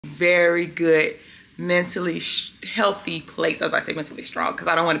very good, mentally healthy place. I was about to say mentally strong because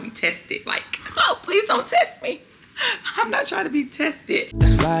I don't want to be tested. Like, oh, please don't test me. I'm not trying to be tested.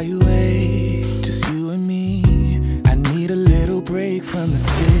 Let's fly away, just you and me. I need a little break from the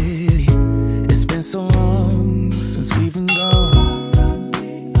city. It's been so long since we've been gone.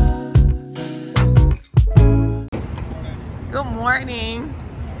 Good morning.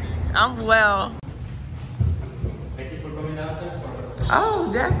 I'm well. Thank you for coming downstairs for us.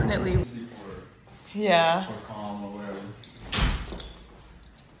 Oh, definitely. Yeah. For calm or whatever.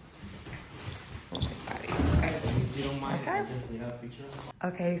 If you don't mind, Okay. I just need a picture.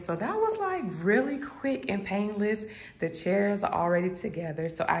 Okay, so that was like really quick and painless. The chairs are already together.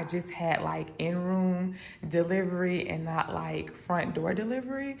 So I just had like in-room delivery and not like front door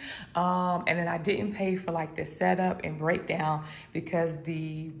delivery. And then I didn't pay for like the setup and breakdown because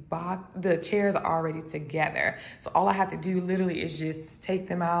the chairs are already together. So all I have to do literally is just take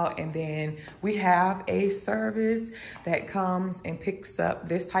them out, and then we have a service that comes and picks up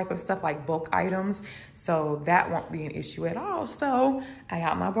this type of stuff like bulk items. So that won't be an issue at all. So I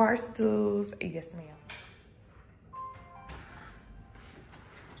got my bar stools. Yes, ma'am.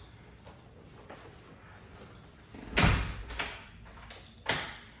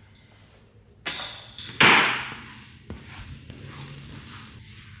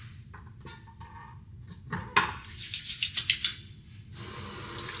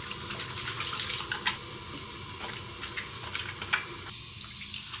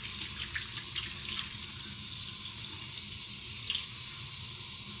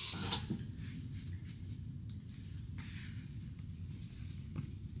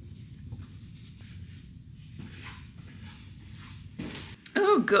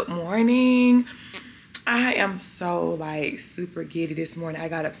 Oh, good morning. I am so like super giddy this morning. I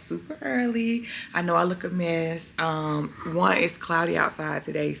got up super early. I know I look a mess. One, it's cloudy outside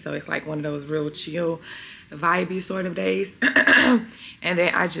today, so it's like one of those real chill, vibey sort of days. And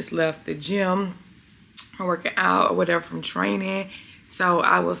then I just left the gym, working out or whatever from training. So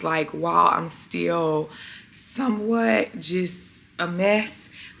I was like, while I'm still somewhat just a mess,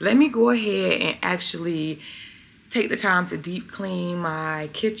 let me go ahead and actually take the time to deep clean my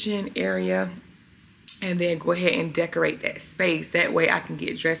kitchen area and then go ahead and decorate that space. That way I can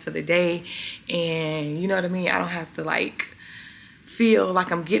get dressed for the day, and you know what I mean? I don't have to like feel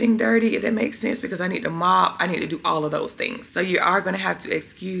like I'm getting dirty, if that makes sense, because I need to mop, I need to do all of those things. So you are gonna have to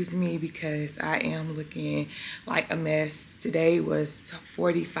excuse me because I am looking like a mess. Today was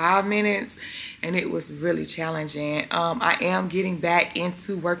 45 minutes and it was really challenging. I am getting back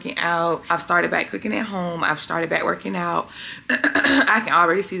into working out. I've started back cooking at home. I've started back working out. I can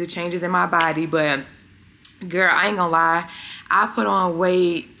already see the changes in my body, but girl, I ain't gonna lie. I put on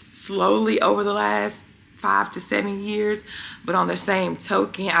weight slowly over the last 5 to 7 years, but on the same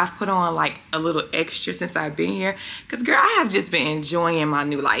token, I've put on like a little extra since I've been here, because girl, I have just been enjoying my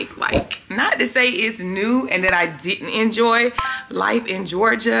new life. Like, not to say it's new and that I didn't enjoy life in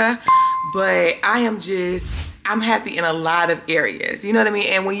Georgia, but I'm happy in a lot of areas, you know what I mean?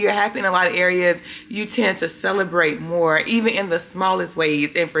 And when you're happy in a lot of areas, you tend to celebrate more, even in the smallest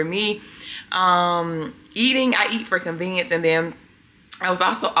ways. And for me, eating, I eat for convenience, and then I was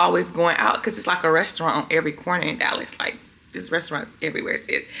also always going out because it's like a restaurant on every corner in Dallas. Like, this restaurant's everywhere. It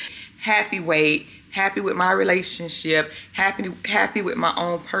says happy weight, happy with my relationship, happy with my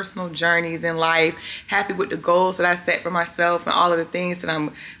own personal journeys in life, happy with the goals that I set for myself and all of the things that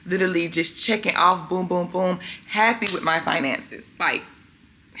I'm literally just checking off, boom, boom, boom. Happy with my finances, like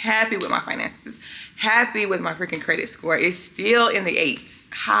happy with my finances, happy with my freaking credit score. It's still in the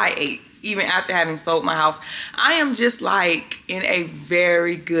 8s, high 8s. Even after having sold my house, I am just like in a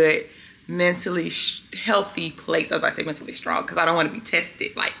very good, mentally healthy place. I was about to say mentally strong because I don't want to be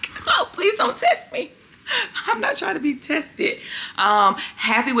tested. Like, oh, please don't test me. I'm not trying to be tested.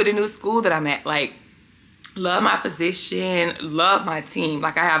 Happy with the new school that I'm at. Like, love my position, love my team.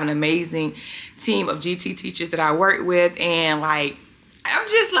 Like, I have an amazing team of GT teachers that I work with, and like, I'm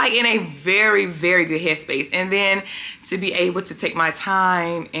just like in a very, very good headspace. And then to be able to take my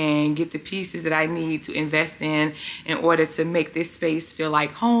time and get the pieces that I need to invest in order to make this space feel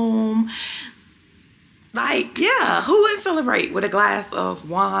like home. Like, yeah, who wouldn't celebrate with a glass of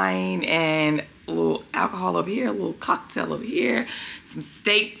wine and a little alcohol over here, a little cocktail over here, some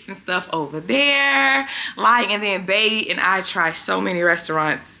steaks and stuff over there. Like, and then Bae and I try so many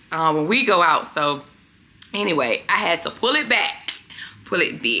restaurants when we go out. So anyway, I had to pull it back.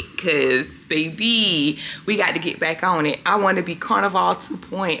 Because baby, we got to get back on it. I want to be Carnival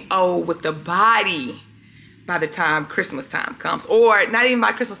 2.0 with the body by the time Christmas time comes, or not even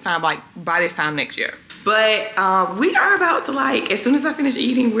by Christmas time, like by this time next year. But we are about to, like, as soon as I finish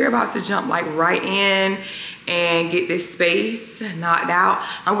eating, we're about to jump like right in and get this space knocked out.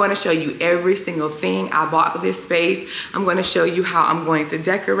 I'm going to show you every single thing I bought for this space. I'm going to show you how I'm going to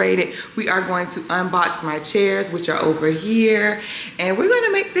decorate it. We are going to unbox my chairs, which are over here, and we're going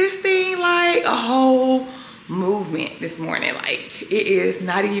to make this thing like a whole movement this morning. Like, it is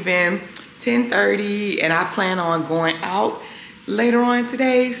not even 10:30 and I plan on going out later on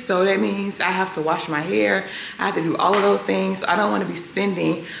today, so that means I have to wash my hair, I have to do all of those things. So I don't want to be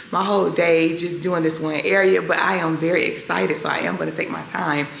spending my whole day just doing this one area, but I am very excited, so I am going to take my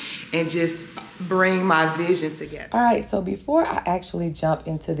time and just bring my vision together. All right, so before I actually jump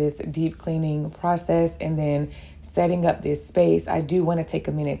into this deep cleaning process and then setting up this space, I do want to take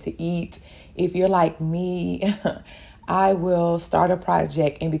a minute to eat. If you're like me, I will start a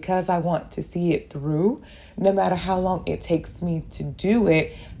project, and because I want to see it through, no matter how long it takes me to do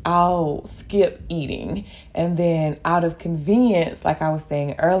it, I'll skip eating. And then out of convenience, like I was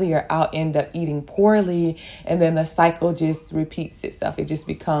saying earlier, I'll end up eating poorly, and then the cycle just repeats itself. It just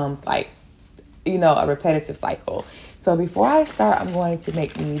becomes like, you know, a repetitive cycle. So before I start, I'm going to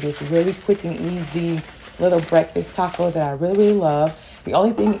make me this really quick and easy little breakfast taco that I really, really love. The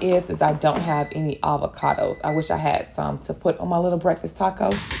only thing is I don't have any avocados. I wish I had some to put on my little breakfast taco.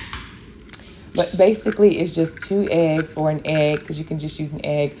 But basically, it's just 2 eggs or an egg, because you can just use an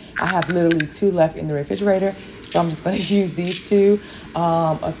egg. I have literally 2 left in the refrigerator, so I'm just going to use these 2.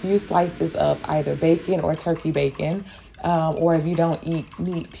 A few slices of either bacon or turkey bacon. Or if you don't eat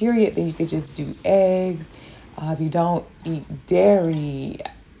meat, period, then you could just do eggs. If you don't eat dairy,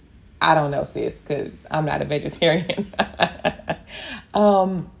 I don't know, sis, because I'm not a vegetarian.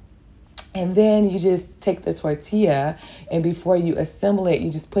 And then you just take the tortilla, and before you assemble it,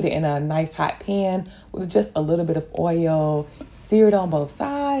 you just put it in a nice hot pan with just a little bit of oil, sear it on both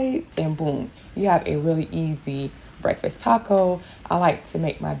sides, and boom, you have a really easy breakfast taco. I like to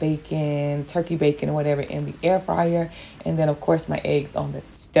make my bacon, turkey bacon or whatever, in the air fryer, and then of course my eggs on the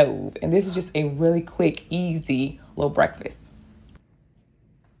stove. And this is just a really quick, easy little breakfast.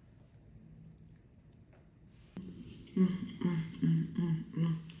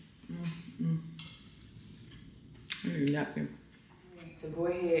 Nothing. To go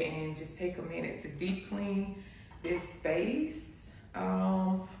ahead and just take a minute to deep clean this space.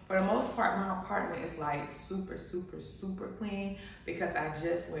 For the most part, my apartment is like super clean, because I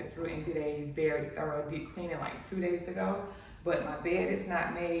just went through and did a very thorough deep cleaning like 2 days ago. But my bed is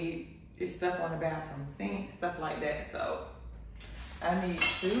not made. It's stuff on the bathroom sink, stuff like that. So I need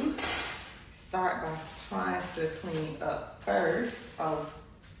to start by trying to clean up first. Oh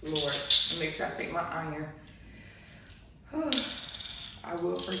Lord, and make sure I take my iron. I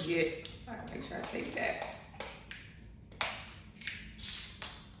will forget, so I make sure I take that.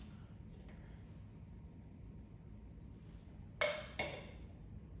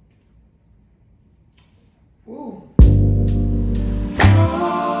 Ooh.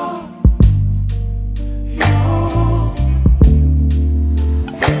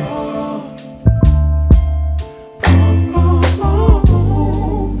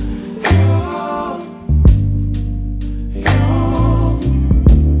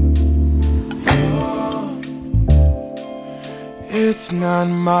 It's not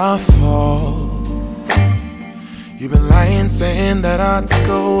my fault. You've been lying, saying that I took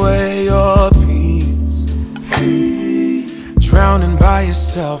away your peace. Drowning by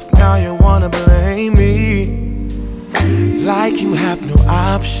yourself, now you wanna blame me. Like you have no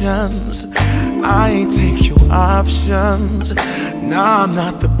options. I ain't take your options. Nah, I'm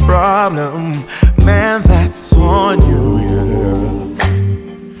not the problem. Man, that's on you, yeah.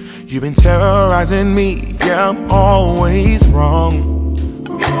 You've been terrorizing me, yeah, I'm always wrong.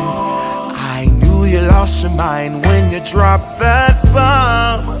 I knew you lost your mind when you dropped that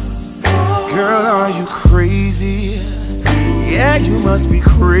bomb. Girl, are you crazy? Yeah, you must be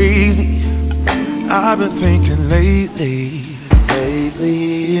crazy. I've been thinking lately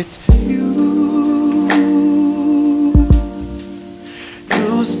it's you.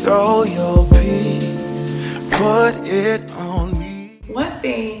 You stole your peace, put it on me. One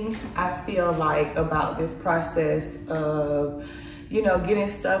thing I feel like about this process of, you know, getting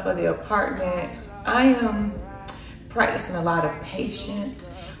stuff for the apartment, I am practicing a lot of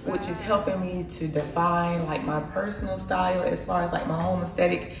patience, which is helping me to define like my personal style as far as like my home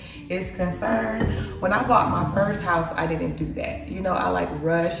aesthetic is concerned. When I bought my first house, I didn't do that. You know, I like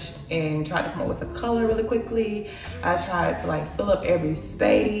rushed and tried to come up with a color really quickly. I tried to like fill up every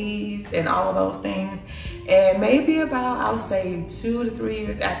space and all of those things. And maybe about, I would say 2 to 3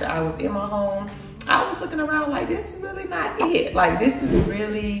 years after I was in my home, I was looking around like, this is really not it. Like, this is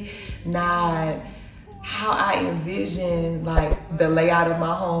really not how I envision like the layout of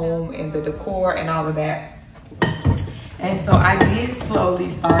my home and the decor and all of that. And so I did slowly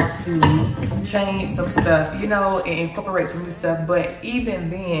start to change some stuff, you know, and incorporate some new stuff. But even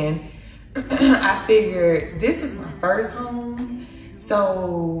then, I figured this is my first home,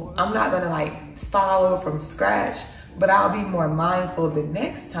 so I'm not gonna like start all over from scratch, but I'll be more mindful the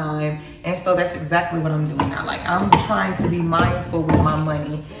next time. And so that's exactly what I'm doing now. Like, I'm trying to be mindful with my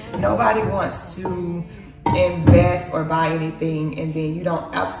money. Nobody wants to invest or buy anything and then you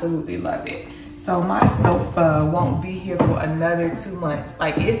don't absolutely love it. So my sofa won't be here for another 2 months.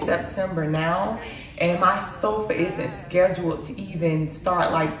 Like, it's September now and my sofa isn't scheduled to even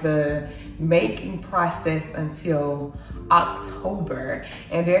start like the making process until October.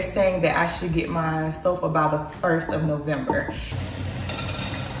 And they're saying that I should get my sofa by the 1st of November.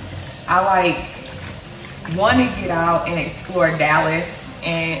 I like want to get out and explore Dallas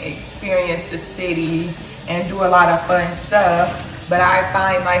and experience the city and do a lot of fun stuff. But I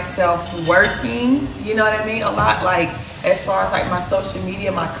find myself working, you know what I mean? A lot, like as far as like my social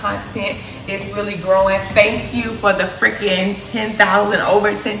media, my content is really growing. Thank you for the freaking 10,000,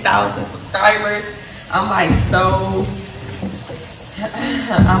 over 10,000 subscribers. I'm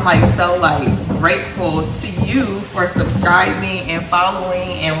so grateful to you for subscribing and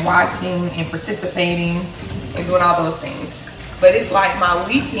following and watching and participating and doing all those things. But it's like my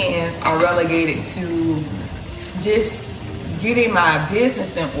weekends are relegated to just getting my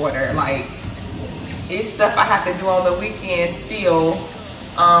business in order. Like, it's stuff I have to do on the weekend still,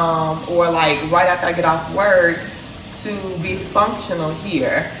 or like right after I get off work to be functional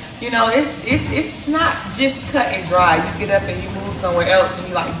here. You know, it's not just cut and dry. You get up and you move somewhere else and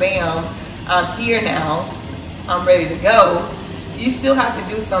you like, bam, I'm here now, I'm ready to go. You still have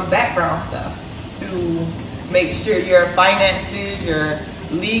to do some background stuff to make sure your finances, your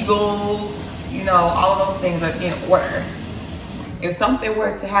legal, you know, all of those things are in order. If something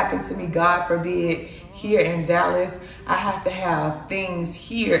were to happen to me, God forbid, here in Dallas, I have to have things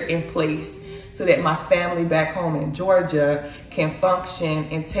here in place so that my family back home in Georgia can function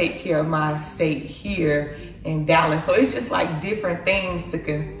and take care of my state here in Dallas. So it's just like different things to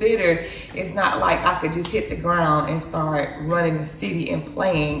consider. It's not like I could just hit the ground and start running the city and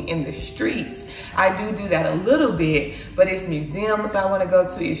playing in the streets. I do that a little bit, but it's museums I want to go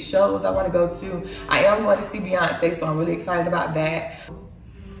to, it's shows I want to go to. I am going to see Beyonce, so I'm really excited about that.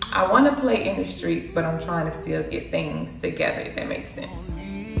 I want to play in the streets, but I'm trying to still get things together, if that makes sense.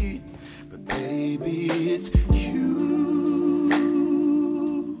 But baby, it's you.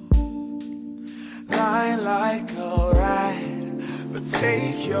 Lying like alright, but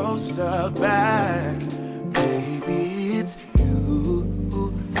take your stuff back. Baby, it's you.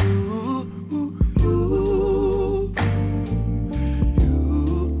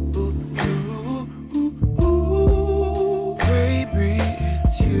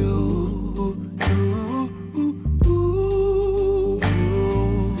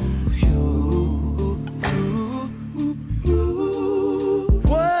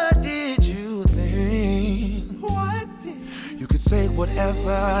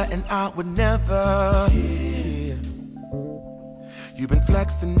 And I would never, yeah. You've been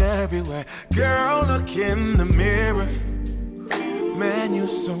flexing everywhere. Girl, look in the mirror. Man, you're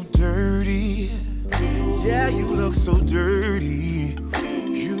so dirty. Yeah, you look so dirty.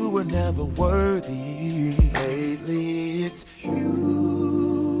 You were never worthy. Lately, it's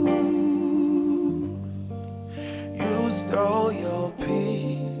you. You stole your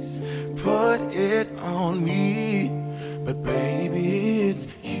piece, put it on me. But baby, it's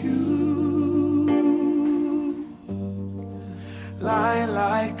you. Lying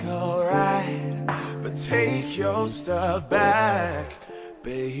like alright, but take your stuff back.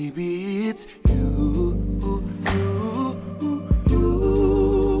 Baby, it's you.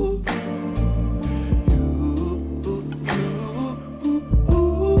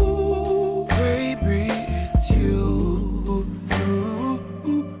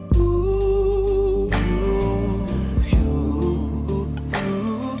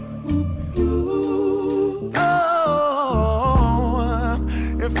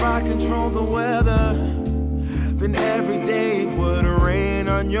 Control the weather, then every day would rain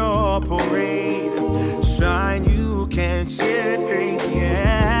on your parade. Shine, you can't change,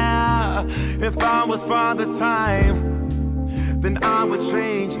 yeah. If I was Father Time, then I would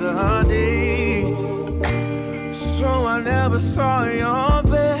change the day. So I never saw your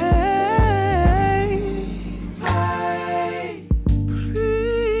face.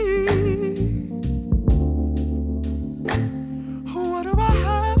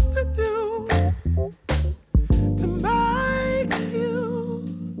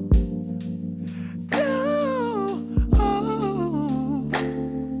 Girl,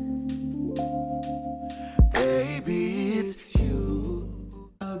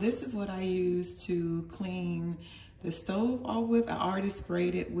 this is what I use to clean the stove off with. I already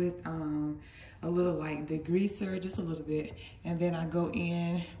sprayed it with a little like degreaser, just a little bit. And then I go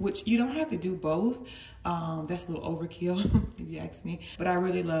in, which you don't have to do both. That's a little overkill if you ask me. But I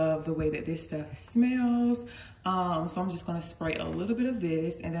really love the way that this stuff smells. So I'm just gonna spray a little bit of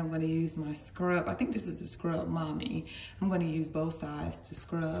this, and then I'm gonna use my scrub. I think this is the Scrub Mommy. I'm gonna use both sides to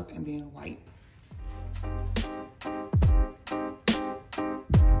scrub and then wipe.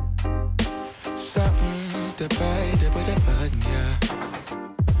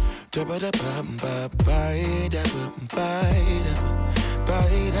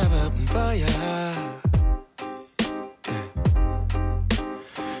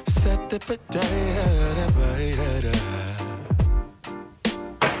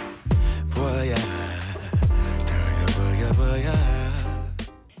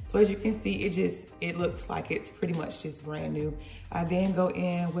 So as you can see, it looks like it's pretty much just brand new. I then go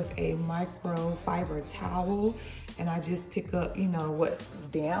in with a microfiber towel, and I just pick up, you know, what's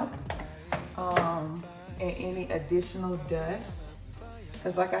damp and any additional dust.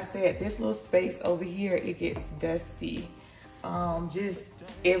 Because like I said, this little space over here, it gets dusty just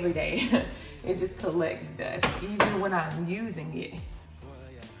every day. It just collects dust. Even when I'm using it,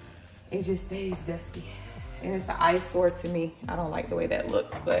 it just stays dusty. And it's an eyesore to me. I don't like the way that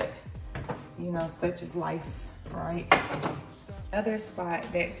looks, but you know, such is life, right? Another spot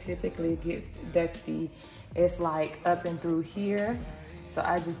that typically gets dusty is like up and through here. So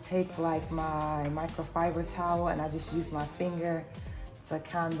I just take like my microfiber towel and I just use my finger to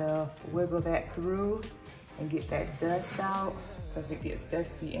kind of wiggle that through and get that dust out, because it gets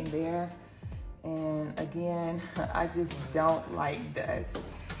dusty in there. And again, I just don't like dust.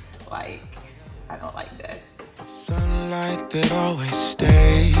 Like, I don't like dust. Sunlight that always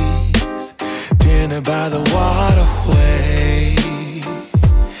stays, dinner by the waterway.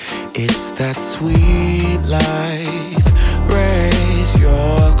 It's that sweet life. Raise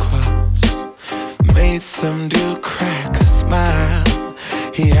your cross. Made some dude crack a smile.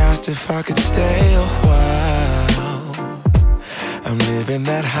 He asked if I could stay a while. I'm living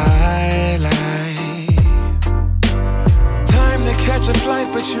that high life. Time to catch a flight,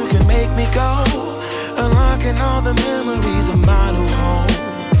 but you can make me go. Unlocking all the memories of my new home.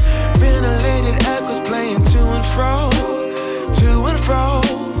 Ventilated echoes playing to and fro,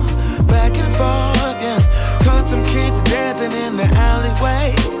 back and forth, yeah. Caught some kids dancing in the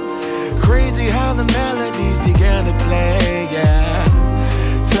alleyway. Crazy how the melodies began to play, yeah.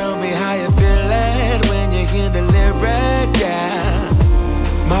 Tell me how you feel it when you hear the lyric, yeah.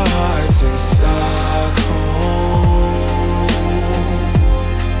 My heart's in Stockholm.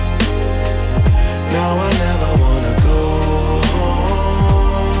 Now I never wanna go home.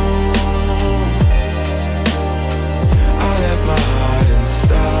 I left my heart in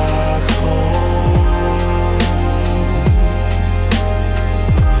Stockholm.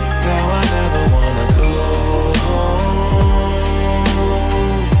 Now I never wanna go home.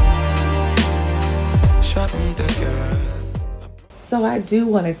 Shopping the girl. So I do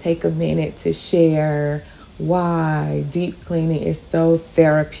want to take a minute to share why deep cleaning is so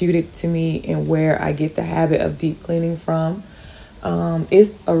therapeutic to me and where I get the habit of deep cleaning from.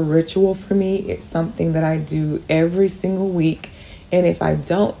 It's a ritual for me. It's something that I do every single week. And if I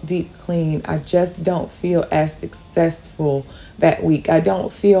don't deep clean, I just don't feel as successful that week. I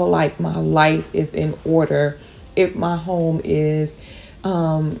don't feel like my life is in order if my home is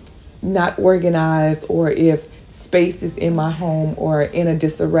not organized, or if space is in my home or in a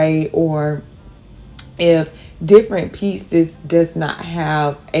disarray, or if different pieces does not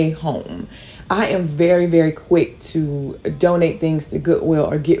have a home. I am very, very quick to donate things to Goodwill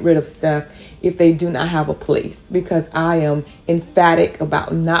or get rid of stuff if they do not have a place, because I am emphatic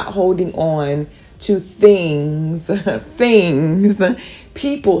about not holding on to things,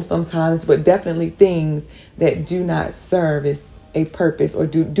 people sometimes, but definitely things that do not serve as a purpose, or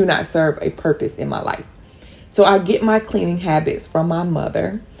do not serve a purpose in my life. So I get my cleaning habits from my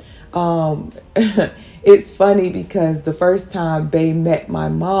mother. It's funny because the first time Bae met my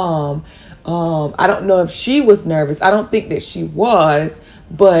mom, I don't know if she was nervous. I don't think that she was,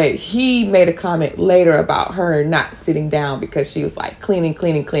 but he made a comment later about her not sitting down because she was like cleaning.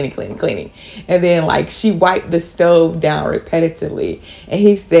 And then like she wiped the stove down repetitively. And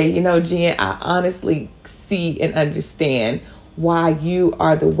he said, you know, Jen, I honestly see and understand why you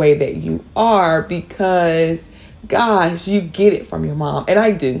are the way that you are, because gosh, you get it from your mom. And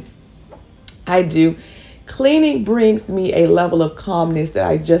I do. Cleaning brings me a level of calmness that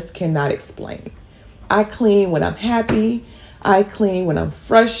I just cannot explain. I clean when I'm happy. I clean when I'm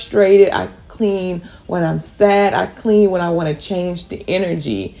frustrated. I clean when I'm sad. I clean when I want to change the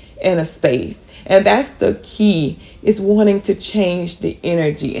energy in a space. And that's the key, is wanting to change the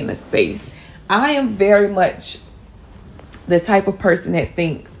energy in a space. I am very much the type of person that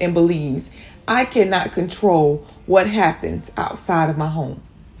thinks and believes I cannot control what happens outside of my home.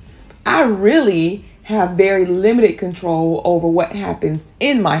 I really have very limited control over what happens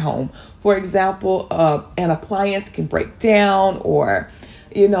in my home. For example, an appliance can break down, or,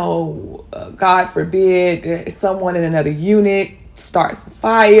 God forbid, someone in another unit starts a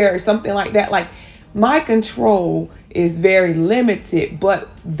fire or something like that. Like, my control is very limited, but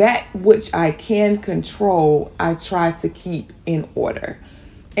that which I can control, I try to keep in order.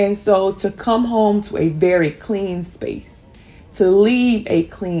 And so to come home to a very clean space, to leave a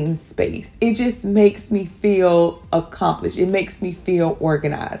clean space, it just makes me feel accomplished. It makes me feel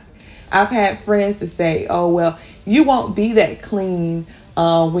organized. I've had friends to say, oh, well, you won't be that clean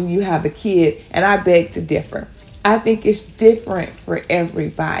when you have a kid. And I beg to differ. I think it's different for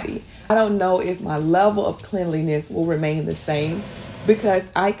everybody. I don't know if my level of cleanliness will remain the same, because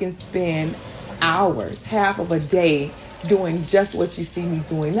I can spend hours, half of a day, doing just what you see me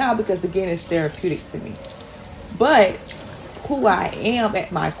doing now, because again, it's therapeutic to me. But who I am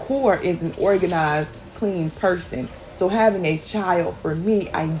at my core is an organized, clean person. So having a child, for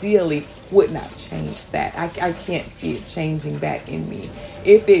me, ideally would not change that. I can't see it changing that in me.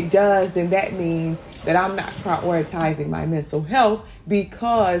 If it does, then that means that I'm not prioritizing my mental health,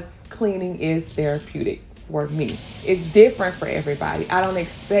 because cleaning is therapeutic for me. It's different for everybody. I don't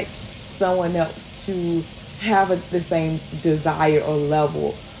expect someone else to have the same desire or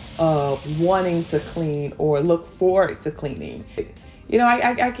level of wanting to clean or look forward to cleaning.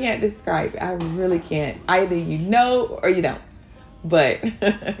 I can't describe it. I really can't. Either you know or you don't. But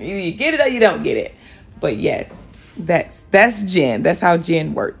either you get it or you don't get it. But yes, that's Jen. That's how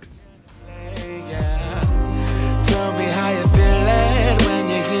Jen works. Tell me how you feeling when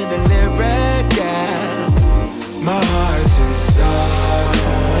you hear the lyric, yeah. My heart's in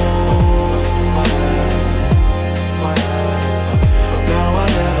Stockholm. Now I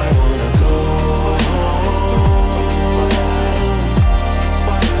never wanna go home.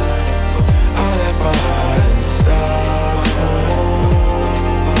 I left my heart in Stockholm.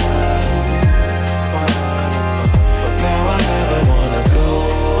 Now I never wanna go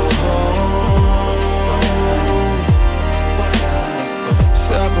home.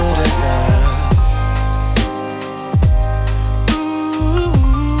 Separate again.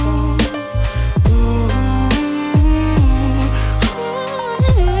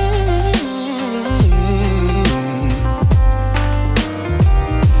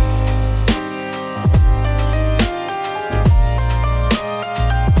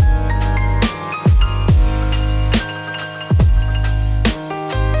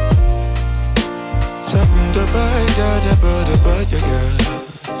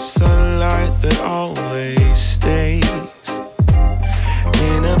 Sunlight that always stays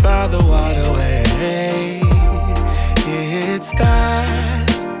in and by the waterway. It's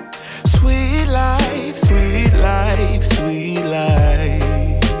that sweet life, sweet life, sweet life.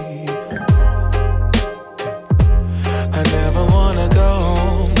 I never wanna go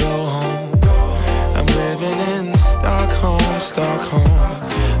home, go home. I'm living in Stockholm, Stockholm.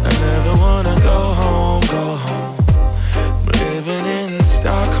 I never wanna go home, go home. Living in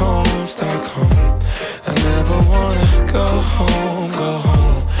Stockholm, Stockholm. I never wanna go home, go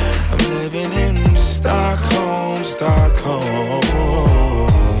home. I'm living in Stockholm, Stockholm.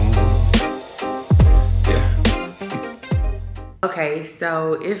 Yeah. Okay,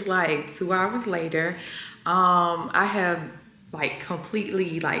 so it's like 2 hours later. I have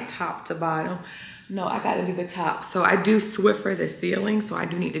completely top to bottom. No, I gotta do the top. So I do Swiffer the ceiling, so I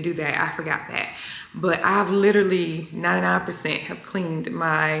do need to do that. I forgot that. But I've literally 99% have cleaned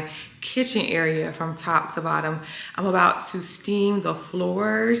my kitchen area from top to bottom. I'm about to steam the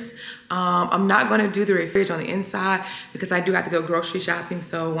floors. I'm not gonna do the refrigerator on the inside because I do have to go grocery shopping.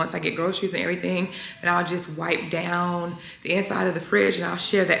 So once I get groceries and everything, then I'll just wipe down the inside of the fridge, and I'll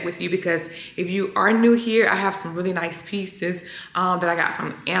share that with you, because if you are new here, I have some really nice pieces that I got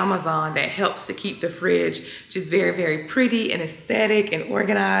from Amazon that helps to keep the fridge just very, very pretty and aesthetic and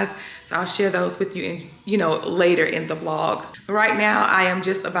organized. So I'll share those with you later in the vlog. But right now I am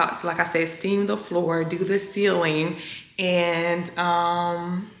just about to, like I said, steam the floor, do the ceiling, and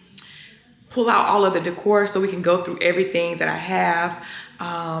pull out all of the decor so we can go through everything that I have.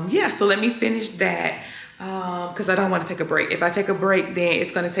 Yeah, so let me finish that because I don't want to take a break. If I take a break, then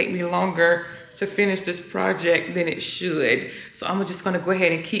it's going to take me longer to finish this project than it should. So I'm just going to go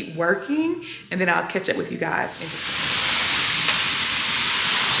ahead and keep working, and then I'll catch up with you guys in just a minute.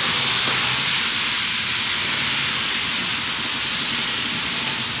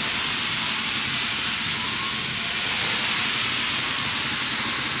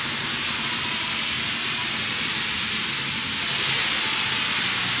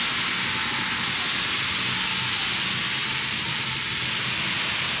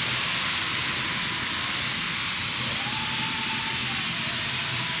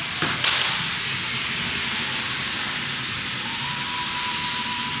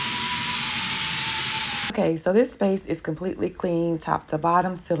 Okay, so this space is completely clean, top to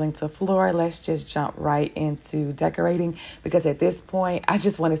bottom, ceiling to floor. Let's just jump right into decorating because at this point, I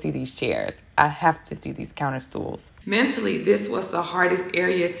just want to see these chairs. I have to see these counter stools. Mentally, this was the hardest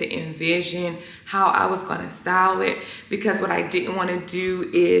area to envision how I was going to style it because what I didn't want to do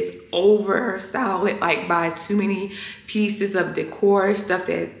is over style it, like buy too many pieces of decor, stuff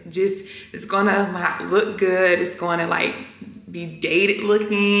that just is going to not look good. It's going to like be dated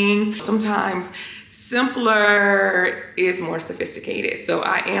looking. Sometimes simpler is more sophisticated. So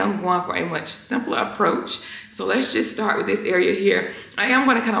I am going for a much simpler approach. So let's just start with this area here. I am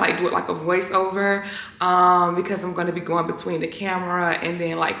going to kind of like do it like a voiceover because I'm going to be going between the camera and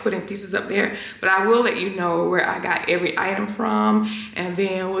then like putting pieces up there. But I will let you know where I got every item from, and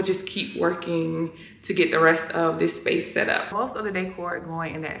then we'll just keep working to get the rest of this space set up. Most of the decor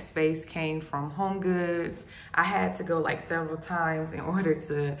going in that space came from Home Goods. I had to go like several times in order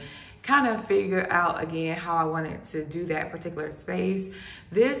to kind of figure out again how I wanted to do that particular space.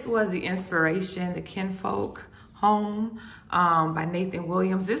 This was the inspiration, the Kinfolk Home by Nathan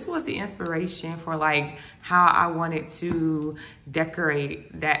Williams. This was the inspiration for like how I wanted to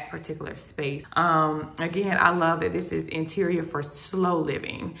decorate that particular space. Again, I love that this is interior for slow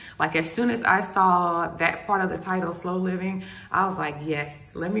living. Like as soon as I saw that part of the title, slow living, I was like,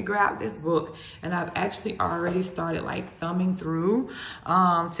 yes, let me grab this book. And I've actually already started like thumbing through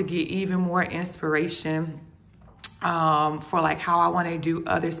to get even more inspiration for like how I want to do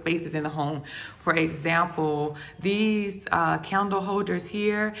other spaces in the home. For example, these candle holders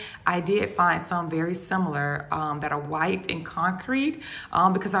here, I did find some very similar that are white and concrete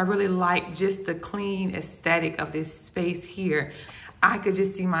because I really like just the clean aesthetic of this space here. I could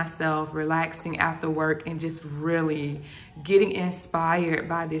just see myself relaxing after work and just really getting inspired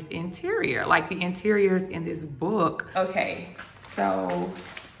by this interior, like the interiors in this book. Okay, so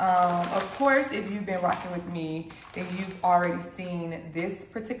of course, if you've been rocking with me, then you've already seen this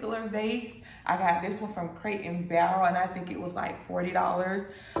particular vase. I got this one from Crate and Barrel, and I think it was like $40.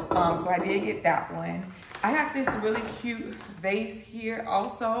 So I did get that one. I got this really cute vase here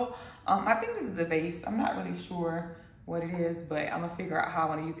also. I think this is a vase. I'm not really sure what it is, but I'm gonna figure out how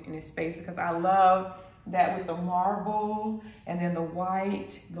I wanna use it in this space because I love that with the marble and then the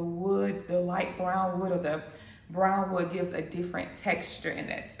white, the wood, the light brown wood, or the brown wood gives a different texture in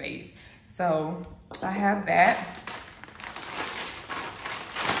that space. So I have that.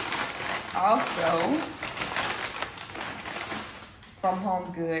 Also, from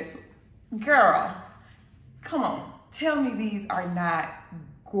Home Goods. Girl, come on, tell me these are not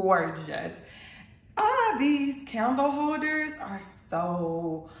gorgeous. These candle holders are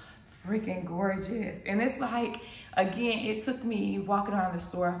so freaking gorgeous. And it's like, again, it took me walking around the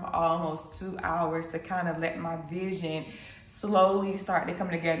store for almost 2 hours to kind of let my vision slowly start to come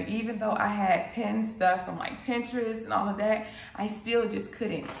together. Even though I had pinned stuff from like Pinterest and all of that, I still just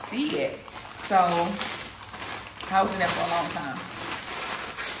couldn't see it. So I was in there for a long time.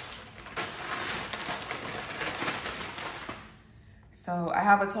 So I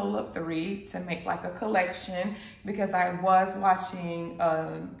have a total of 3 to make like a collection because I was watching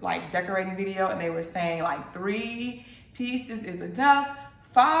a like decorating video and they were saying like 3 pieces is enough,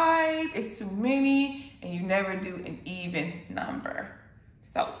 5 is too many, and you never do an even number.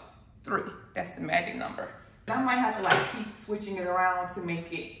 So 3, that's the magic number. I might have to like keep switching it around to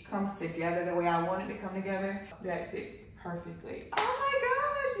make it come together the way I want it to come together. That fits perfectly. Oh my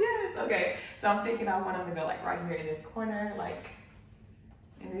gosh, yes. Okay, so I'm thinking I want them to go like right here in this corner, like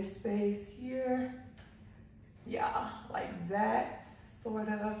in this space here. Yeah, like that, sort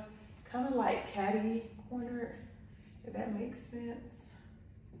of, kind of like caddy corner, if that makes sense.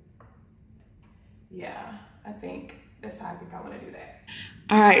 Yeah, I think that's how I think I want to do that.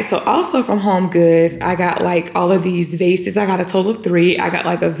 All right, so also from Home Goods, I got like all of these vases. I got a total of 3. I got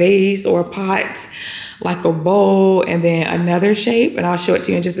like a vase or a pot, like a bowl, and then another shape, and I'll show it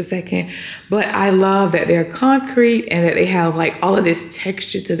to you in just a second. But I love that they're concrete and that they have like all of this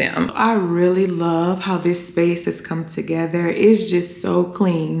texture to them. I really love how this space has come together. It's just so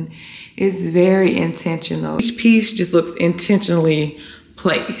clean. It's very intentional. Each piece just looks intentionally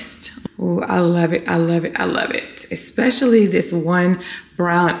placed. Oh, I love it, I love it, I love it. Especially this one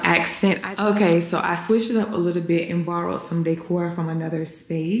brown accent. Okay, so I switched it up a little bit and borrowed some decor from another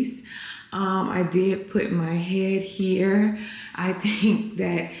space. I did put my head here. I think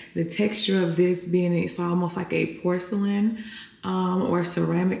that the texture of this being, it's almost like a porcelain or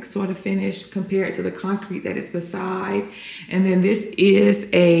ceramic sort of finish compared to the concrete that is beside. And then this is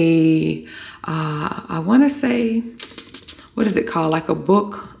a, I wanna say, what is it called? Like a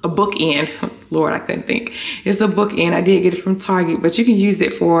bookend. Lord, I couldn't think. It's a bookend. I did get it from Target, but you can use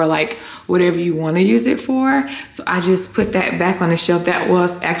it for like whatever you want to use it for. So I just put that back on the shelf. That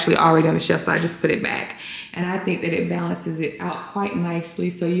was actually already on the shelf, so I just put it back. And I think that it balances it out quite nicely.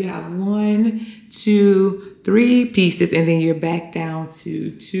 So you have 1, 2, 3 pieces, and then you're back down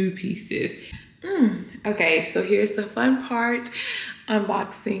to 2 pieces. Okay, so here's the fun part.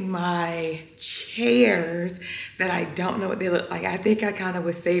 Unboxing my chairs that I don't know what they look like. I think I kind of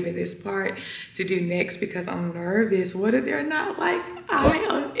was saving this part to do next because I'm nervous. What if they're not like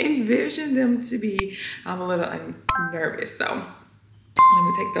I envisioned them to be? I'm a little nervous, so let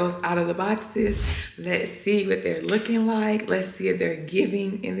me take those out of the boxes. Let's see what they're looking like. Let's see if they're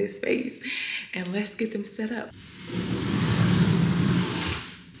giving in this space, and let's get them set up.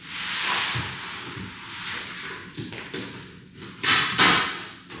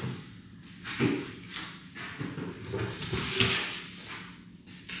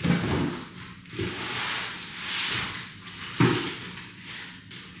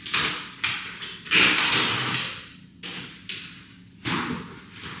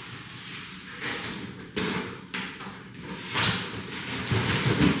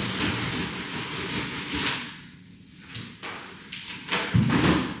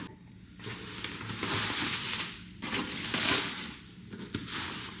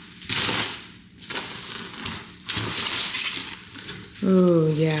 Oh,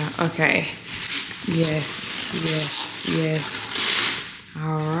 yeah, okay. Yes.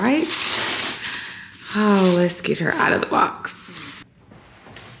 All right. Oh, let's get her out of the box.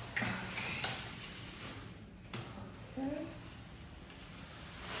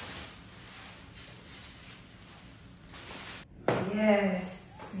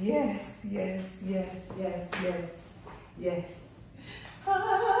 Yes.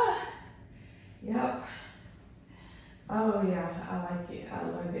 Yep. Oh yeah, I like it. I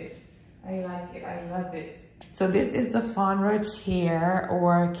love it. I love it. So this is the Fonra chair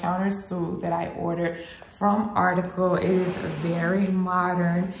or counter stool that I ordered from Article. It is very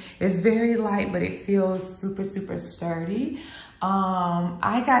modern. It's very light, but it feels super, super sturdy.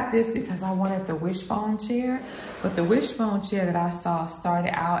 I got this because I wanted the wishbone chair, but the wishbone chair that I saw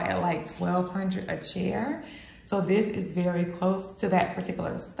started out at like $1,200 a chair. So this is very close to that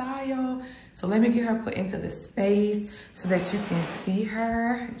particular style. So let me get her put into the space so that you can see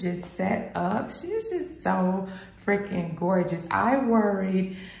her just set up. She's just so freaking gorgeous. I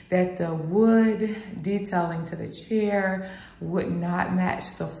worried that the wood detailing to the chair would not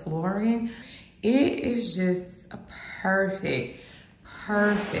match the flooring. It is just perfect,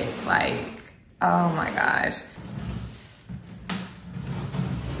 like, oh my gosh.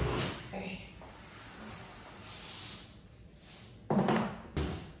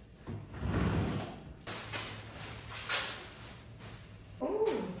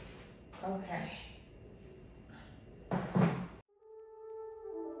 Okay.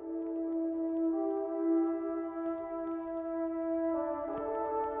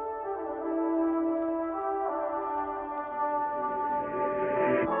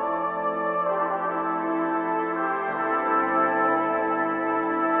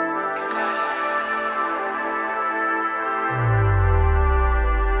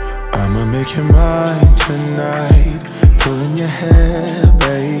 I'ma make you mine tonight, pulling your hair,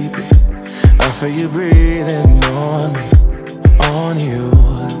 baby. I feel you breathing on me, on you.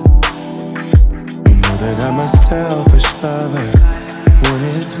 You know that I'm a selfish lover. When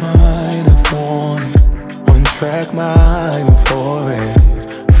it's mine, I want it. One track mind for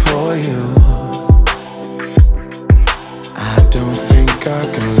it, for you. I don't think I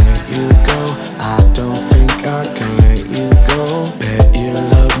can let you go. I don't think I can let you go. Bet you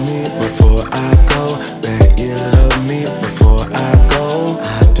love me before I go. Bet you love me before I go.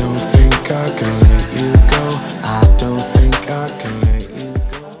 I don't think I can let you go. I don't think I can let you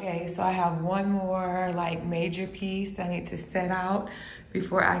go. Okay, so I have one more like major piece I need to set out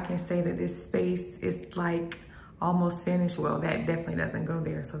before I can say that this space is like almost finished. Well, that definitely doesn't go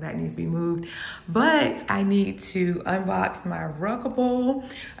there, so that needs to be moved. But I need to unbox my ruggable.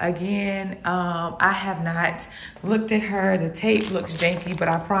 Again, I have not looked at her. The tape looks janky, but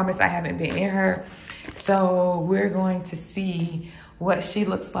I promise I haven't been in her. So we're going to see what she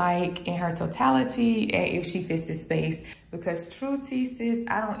looks like in her totality and if she fits this space. Because true tea, sis,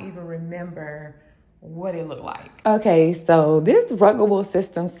 I don't even remember what it looked like. Okay, so this ruggable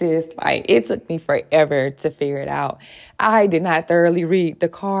system, sis, like it took me forever to figure it out. I did not thoroughly read the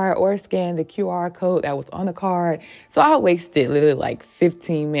card or scan the QR code that was on the card. So I wasted literally like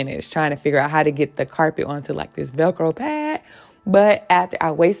 15 minutes trying to figure out how to get the carpet onto like this Velcro pad. But after I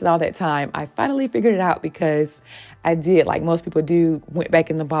wasted all that time, I finally figured it out because I did like most people do, went back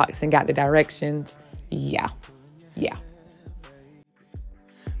in the box and got the directions. Yeah.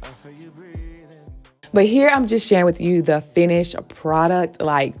 But here I'm just sharing with you the finished product,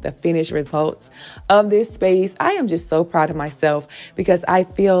 like the finished results of this space. I am just so proud of myself because I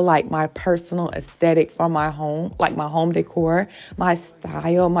feel like my personal aesthetic for my home, like my home decor, my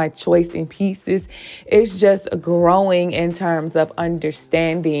style, my choice in pieces is just growing in terms of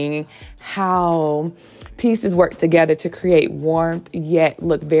understanding how pieces work together to create warmth, yet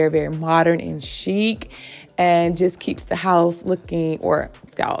look very, very modern and chic, and just keeps the house looking,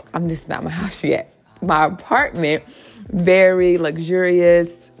 this is not my house yet. My apartment, very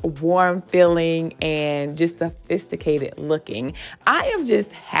luxurious, warm feeling, and just sophisticated looking. I am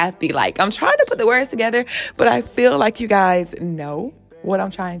just happy. Like, I'm trying to put the words together, but I feel like you guys know what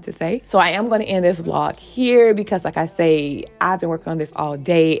I'm trying to say. So I am going to end this vlog here because, like I say, I've been working on this all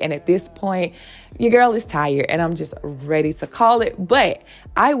day, and at this point, your girl is tired and I'm just ready to call it. But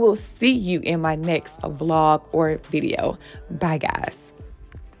I will see you in my next vlog or video. Bye, guys.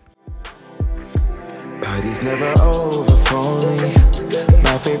 Party's never over for me.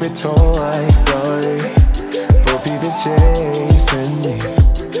 My favorite Toy Story. Both of us chasing me.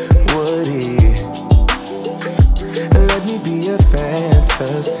 Woody, let me be a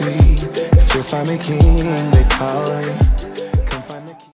fantasy. Swiss Army King, they call me.